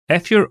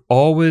If you're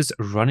always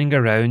running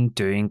around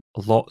doing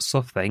lots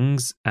of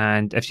things,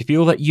 and if you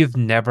feel that you've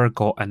never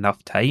got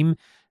enough time,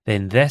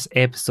 then this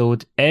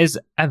episode is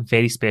a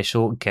very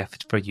special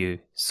gift for you.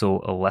 So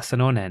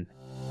listen on in.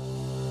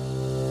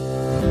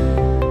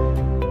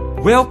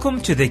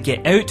 Welcome to the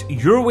Get Out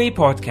Your Way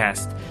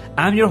podcast.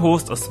 I'm your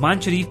host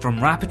Osman Sharif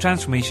from Rapid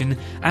Transformation,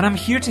 and I'm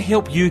here to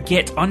help you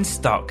get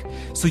unstuck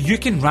so you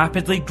can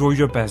rapidly grow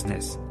your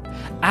business.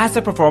 As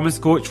a performance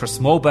coach for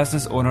small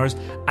business owners,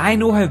 I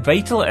know how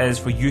vital it is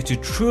for you to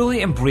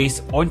truly embrace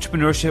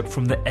entrepreneurship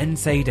from the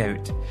inside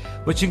out,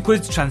 which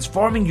includes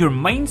transforming your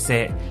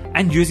mindset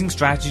and using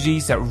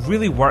strategies that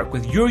really work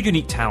with your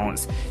unique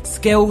talents,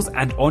 skills,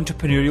 and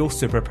entrepreneurial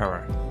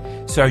superpower.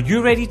 So are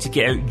you ready to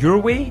get out your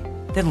way?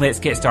 Then let's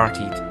get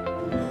started.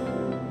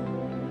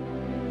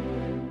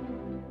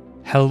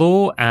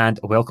 Hello and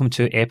welcome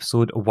to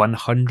episode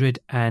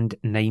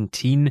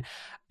 119.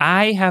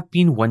 I have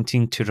been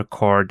wanting to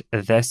record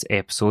this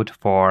episode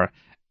for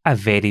a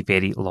very,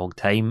 very long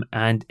time,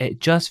 and it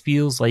just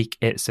feels like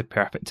it's the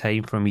perfect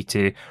time for me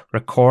to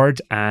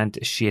record and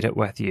share it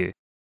with you.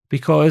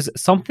 Because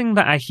something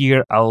that I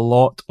hear a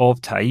lot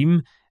of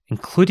time,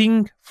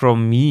 including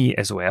from me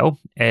as well,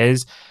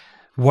 is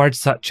words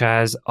such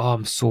as, oh,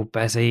 I'm so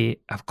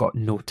busy, I've got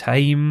no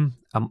time,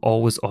 I'm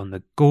always on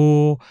the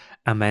go,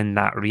 I'm in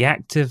that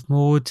reactive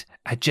mode,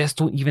 I just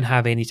don't even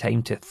have any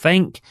time to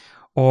think,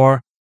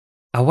 or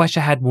I wish I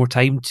had more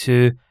time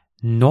to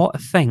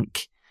not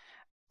think,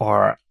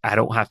 or I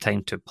don't have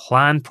time to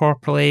plan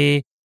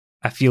properly,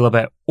 I feel a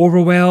bit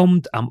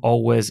overwhelmed, I'm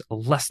always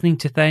listening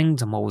to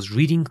things, I'm always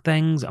reading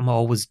things, I'm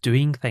always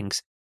doing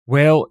things.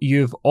 Well,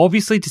 you've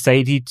obviously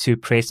decided to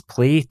press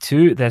play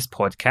to this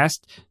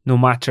podcast, no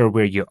matter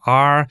where you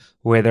are,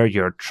 whether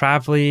you're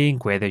traveling,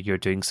 whether you're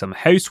doing some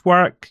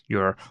housework,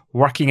 you're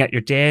working at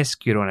your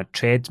desk, you're on a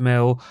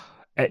treadmill.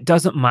 It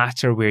doesn't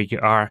matter where you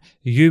are.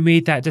 You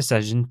made that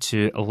decision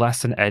to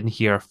listen in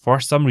here for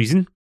some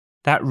reason.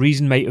 That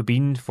reason might have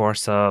been for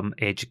some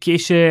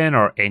education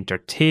or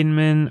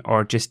entertainment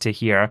or just to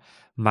hear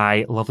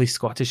my lovely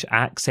Scottish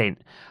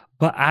accent.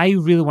 But I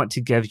really want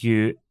to give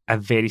you a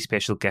very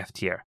special gift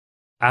here.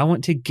 I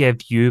want to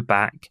give you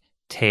back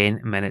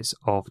 10 minutes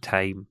of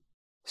time.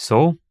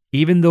 So,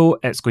 even though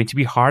it's going to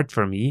be hard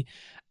for me,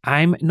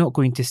 I'm not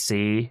going to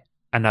say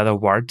another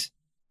word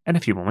in a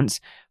few moments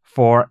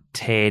for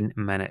 10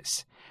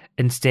 minutes.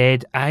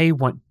 Instead, I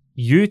want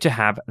you to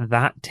have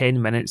that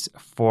 10 minutes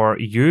for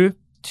you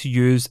to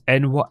use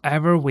in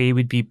whatever way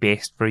would be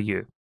best for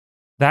you.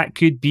 That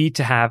could be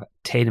to have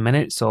 10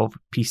 minutes of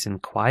peace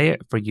and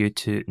quiet for you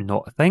to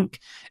not think.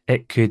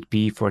 It could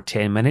be for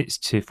 10 minutes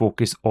to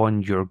focus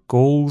on your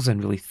goals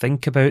and really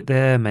think about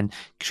them and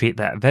create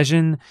that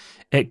vision.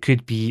 It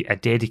could be a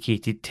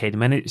dedicated 10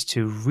 minutes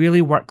to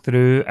really work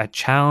through a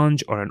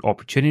challenge or an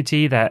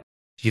opportunity that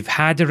you've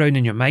had around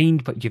in your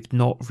mind, but you've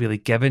not really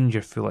given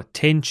your full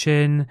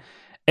attention.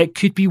 It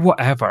could be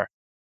whatever.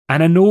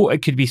 And I know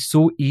it could be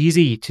so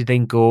easy to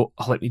then go,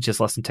 oh, let me just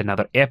listen to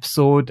another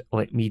episode,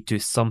 let me do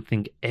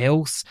something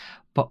else.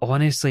 But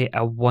honestly,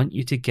 I want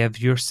you to give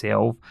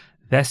yourself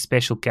this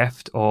special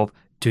gift of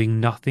doing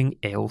nothing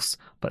else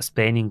but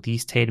spending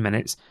these 10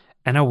 minutes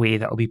in a way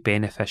that will be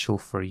beneficial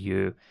for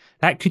you.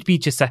 That could be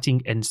just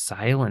sitting in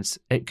silence.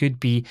 It could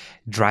be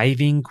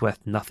driving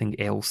with nothing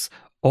else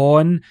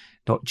on,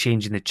 not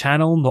changing the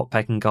channel, not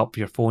picking up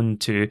your phone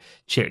to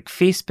check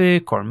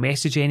Facebook or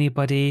message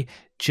anybody.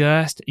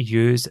 Just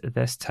use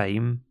this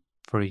time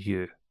for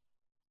you.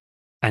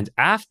 And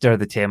after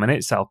the 10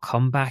 minutes, I'll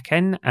come back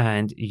in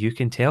and you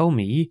can tell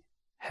me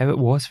how it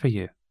was for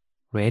you.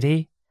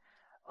 Ready?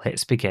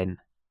 Let's begin.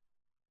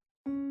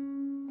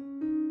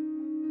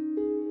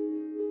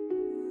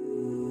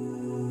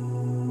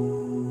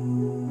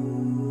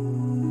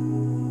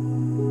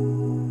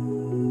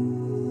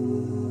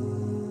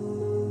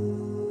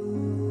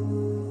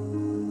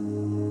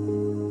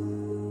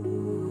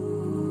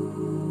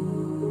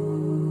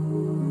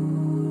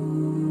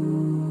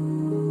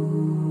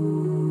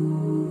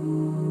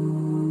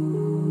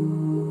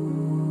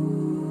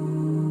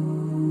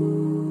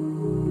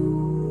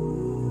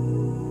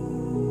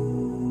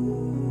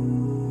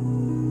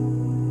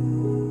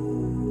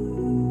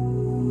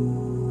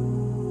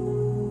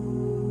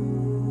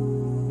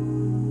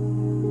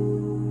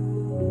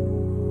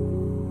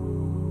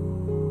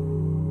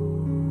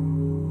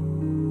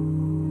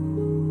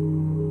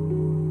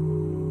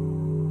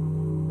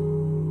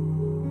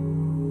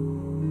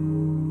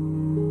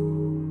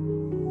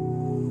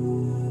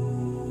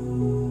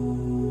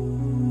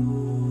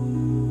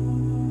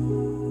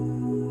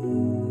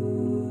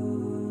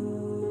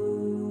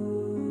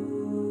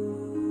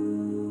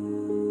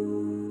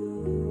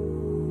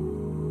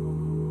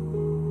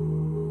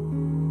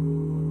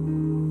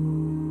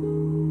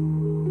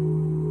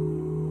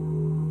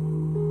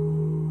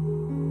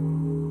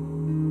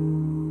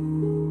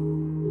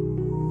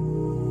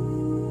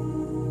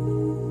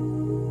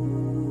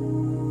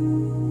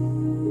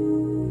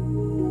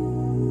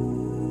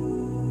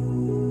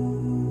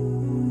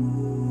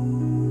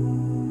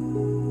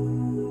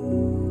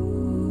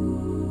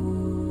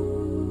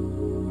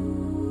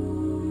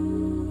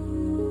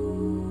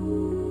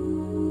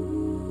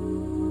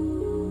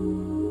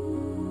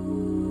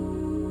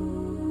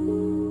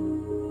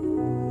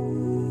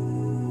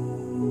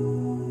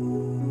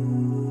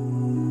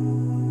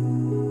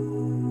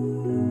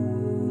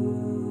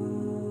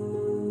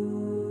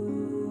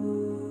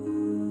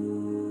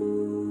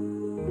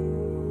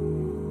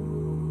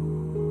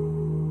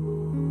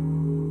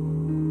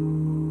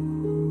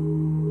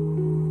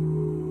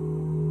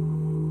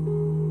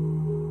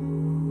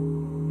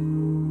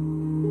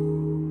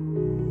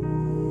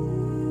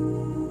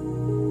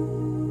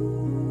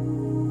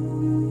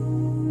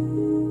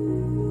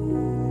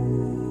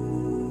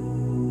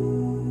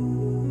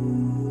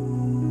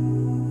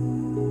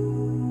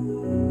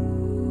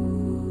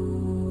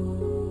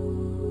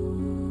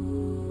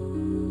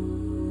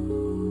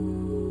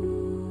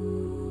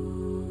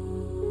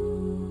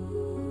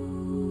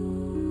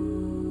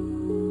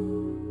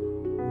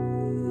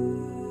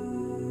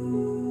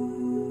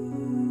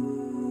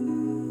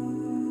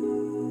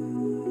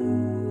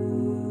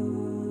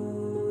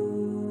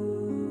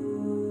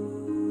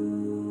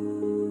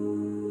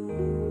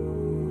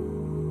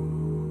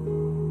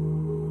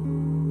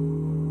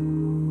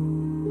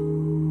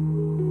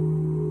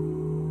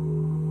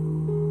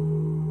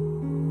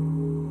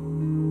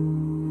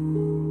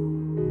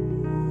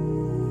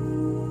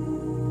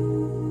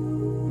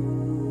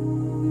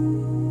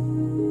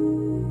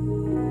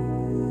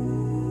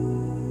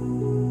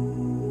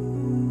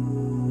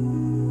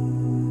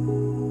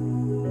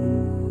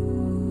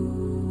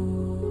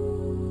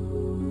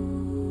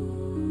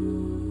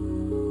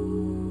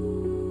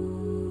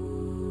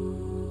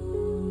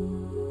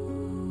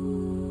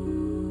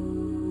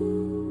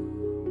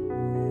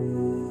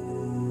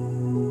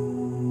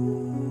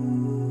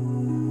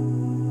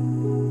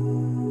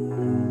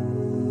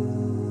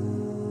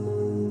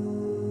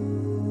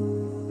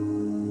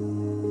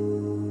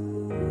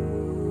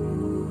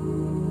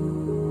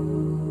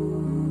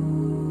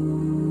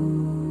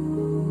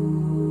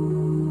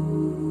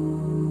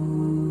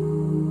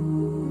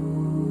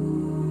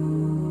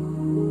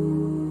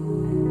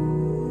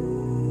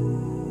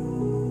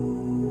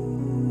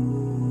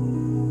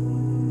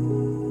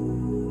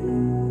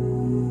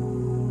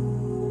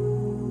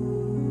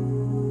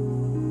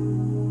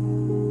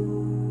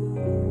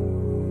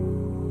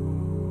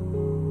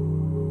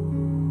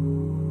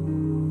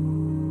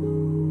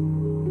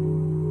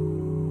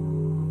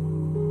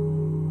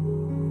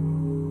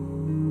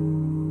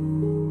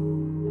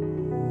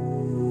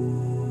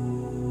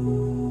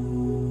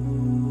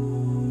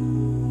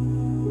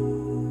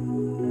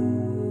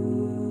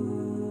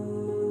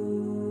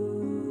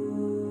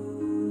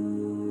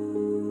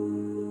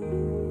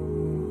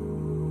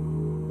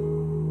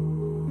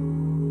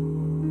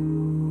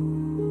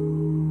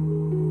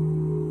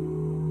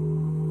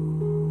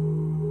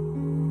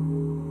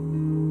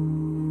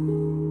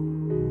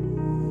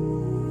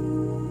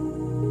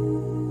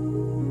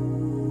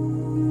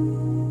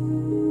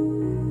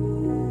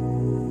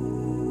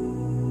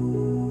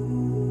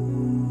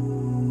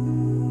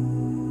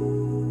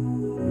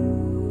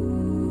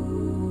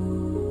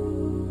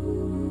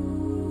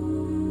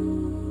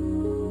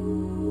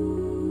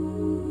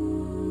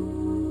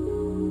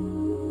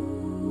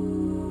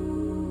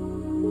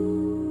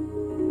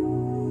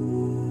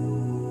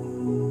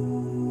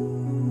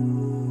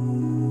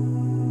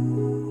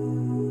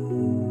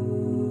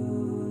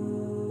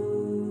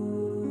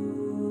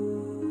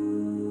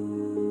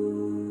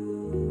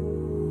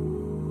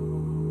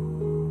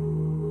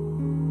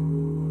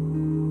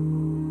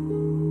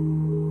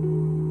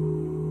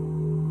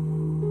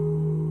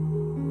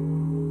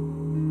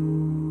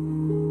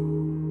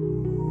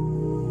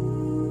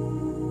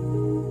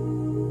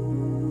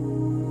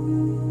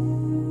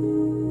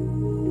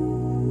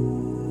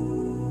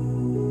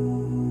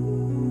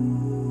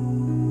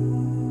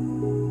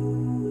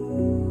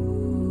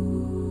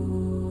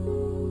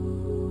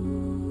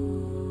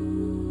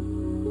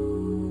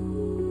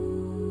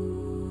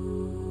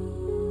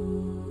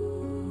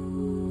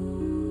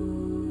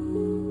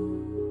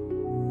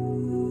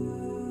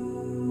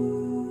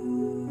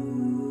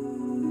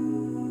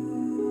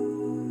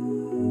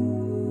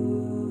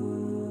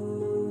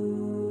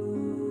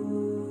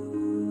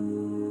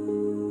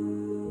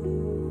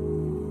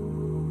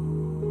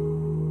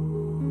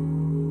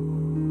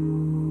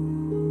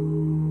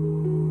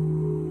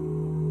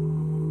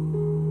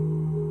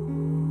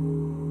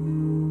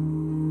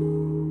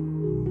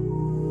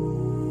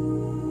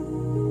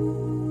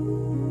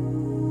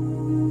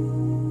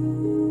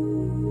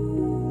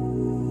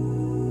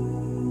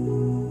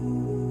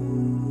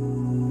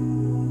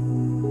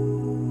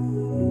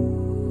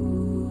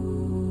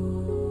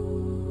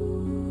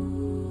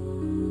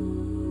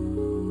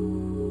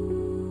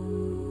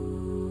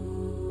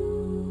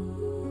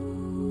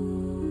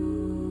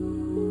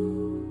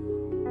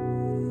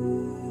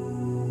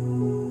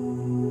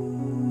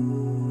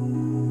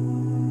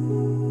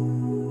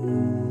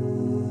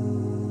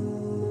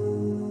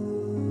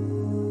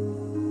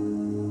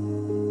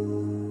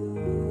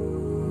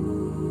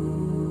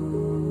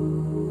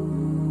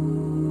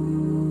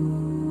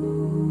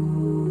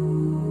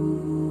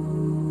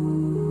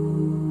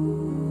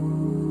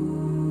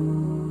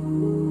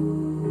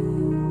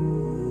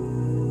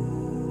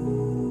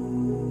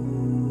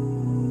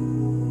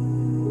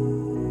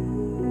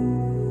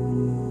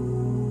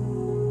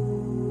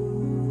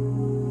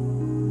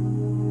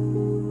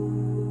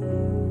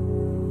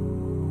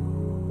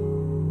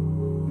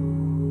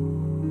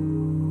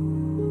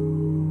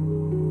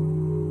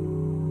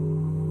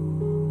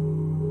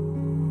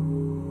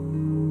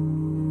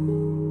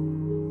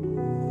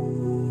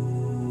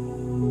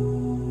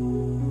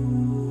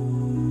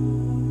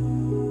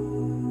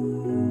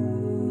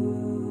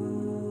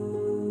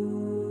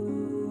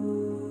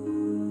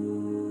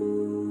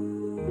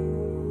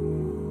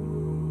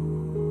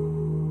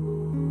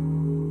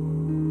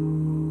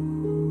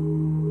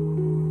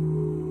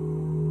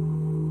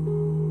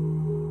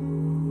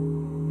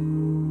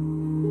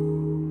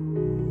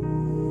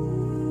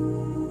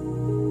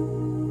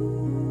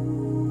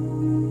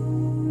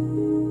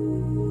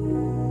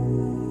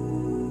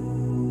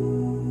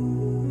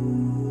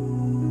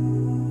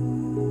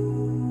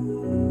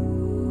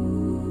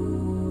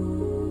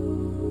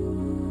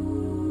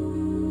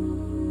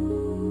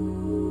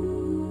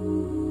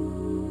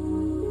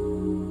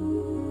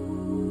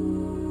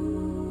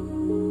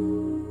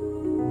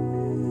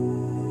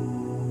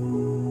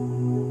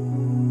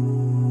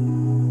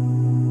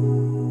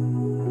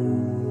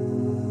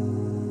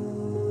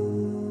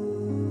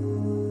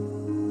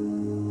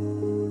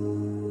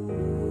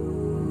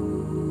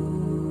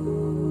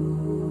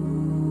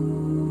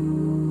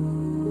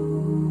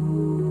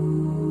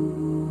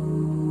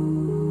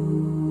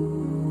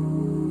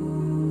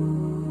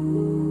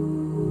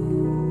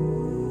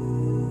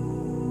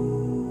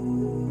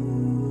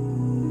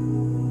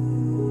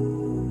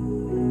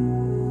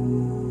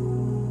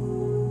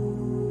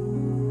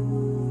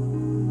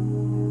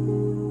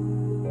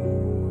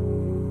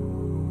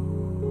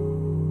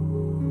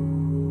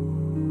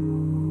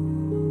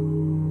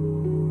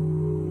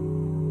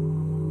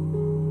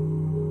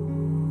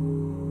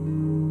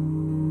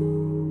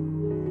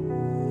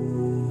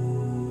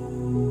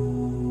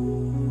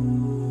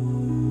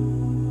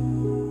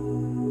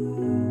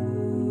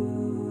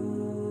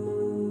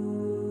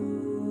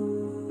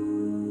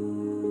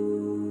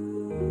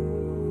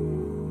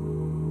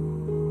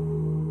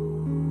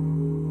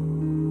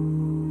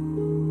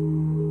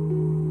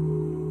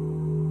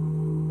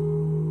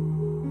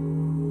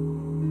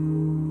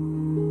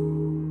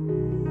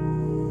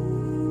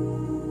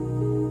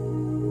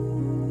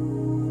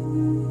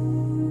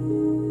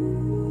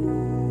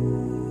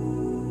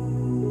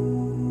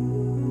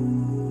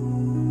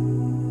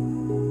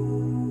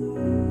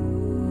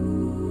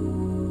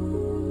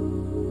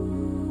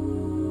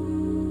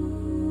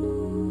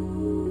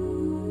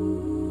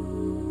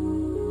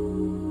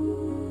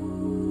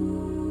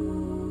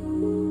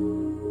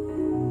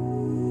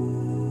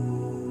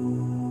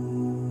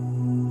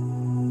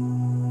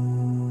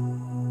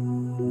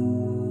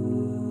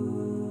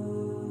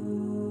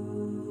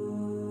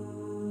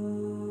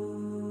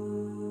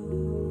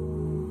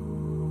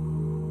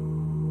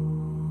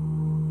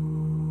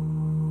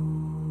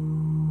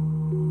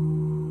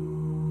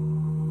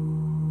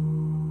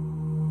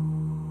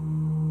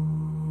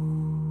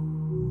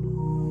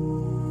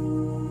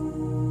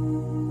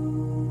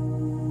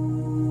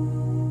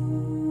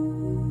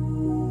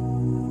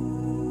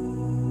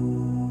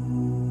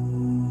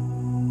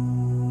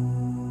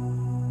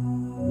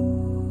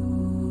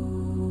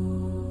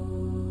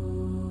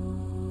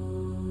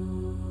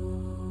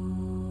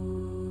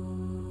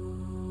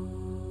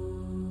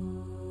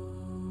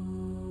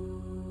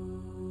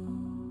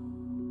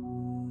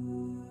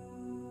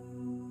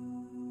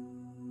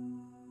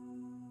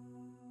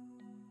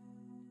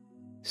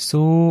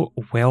 So,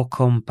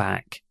 welcome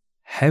back.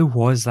 How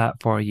was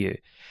that for you?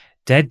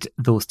 Did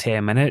those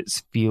 10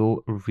 minutes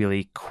feel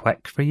really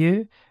quick for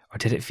you, or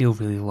did it feel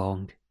really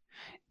long?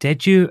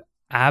 Did you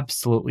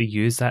absolutely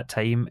use that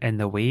time in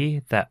the way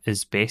that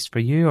is best for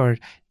you, or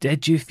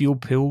did you feel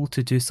pulled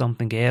to do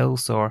something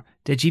else, or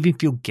did you even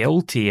feel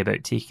guilty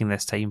about taking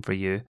this time for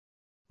you?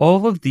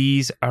 All of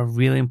these are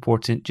really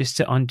important just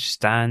to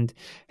understand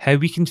how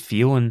we can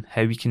feel and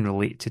how we can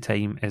relate to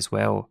time as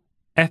well.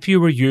 If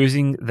you were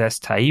using this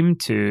time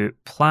to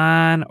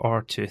plan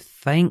or to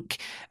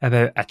think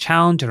about a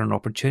challenge or an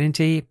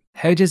opportunity,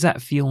 how does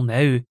that feel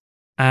now?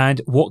 And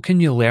what can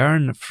you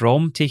learn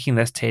from taking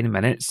this 10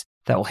 minutes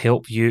that will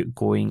help you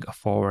going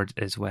forward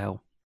as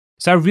well?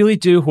 So I really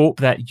do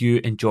hope that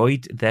you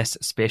enjoyed this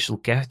special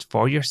gift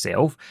for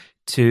yourself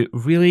to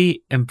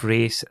really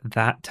embrace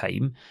that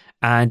time.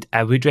 And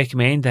I would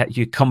recommend that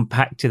you come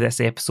back to this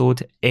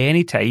episode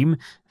anytime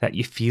that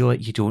you feel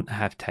like you don't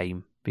have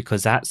time,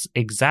 because that's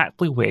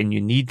exactly when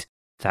you need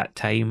that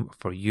time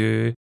for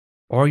you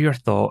or your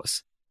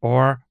thoughts,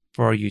 or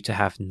for you to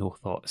have no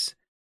thoughts.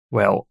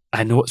 Well,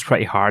 I know it's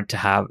pretty hard to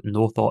have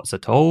no thoughts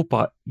at all,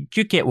 but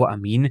you get what I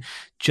mean.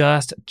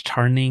 Just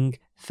turning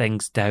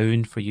things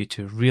down for you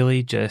to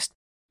really just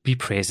be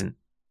present.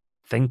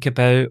 Think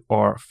about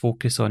or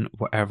focus on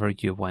whatever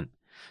you want.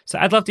 So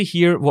I'd love to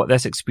hear what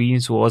this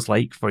experience was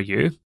like for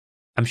you.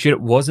 I'm sure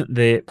it wasn't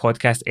the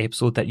podcast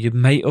episode that you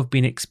might have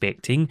been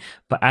expecting,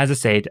 but as I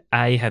said,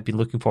 I have been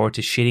looking forward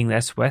to sharing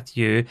this with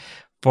you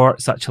for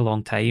such a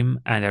long time,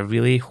 and I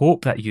really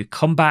hope that you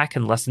come back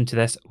and listen to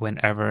this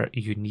whenever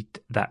you need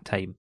that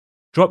time.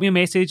 Drop me a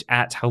message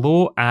at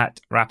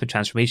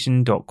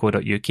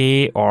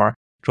hello@rapidtransformation.co.uk, or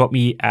drop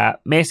me a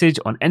message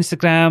on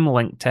Instagram,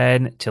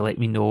 LinkedIn to let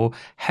me know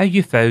how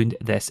you found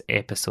this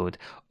episode.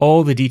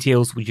 All the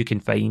details you can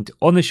find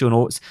on the show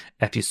notes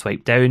if you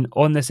swipe down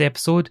on this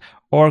episode,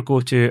 or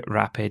go to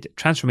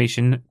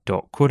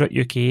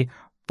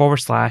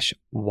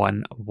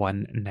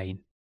rapidtransformation.co.uk/119.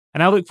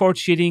 And I look forward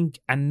to sharing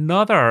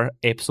another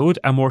episode,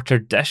 a more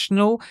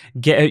traditional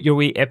Get Out Your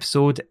Way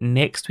episode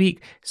next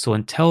week. So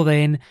until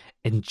then,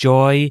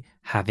 enjoy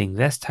having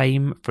this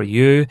time for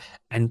you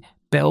and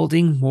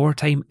building more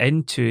time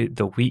into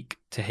the week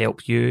to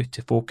help you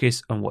to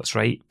focus on what's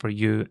right for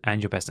you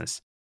and your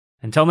business.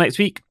 Until next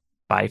week,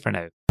 bye for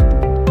now.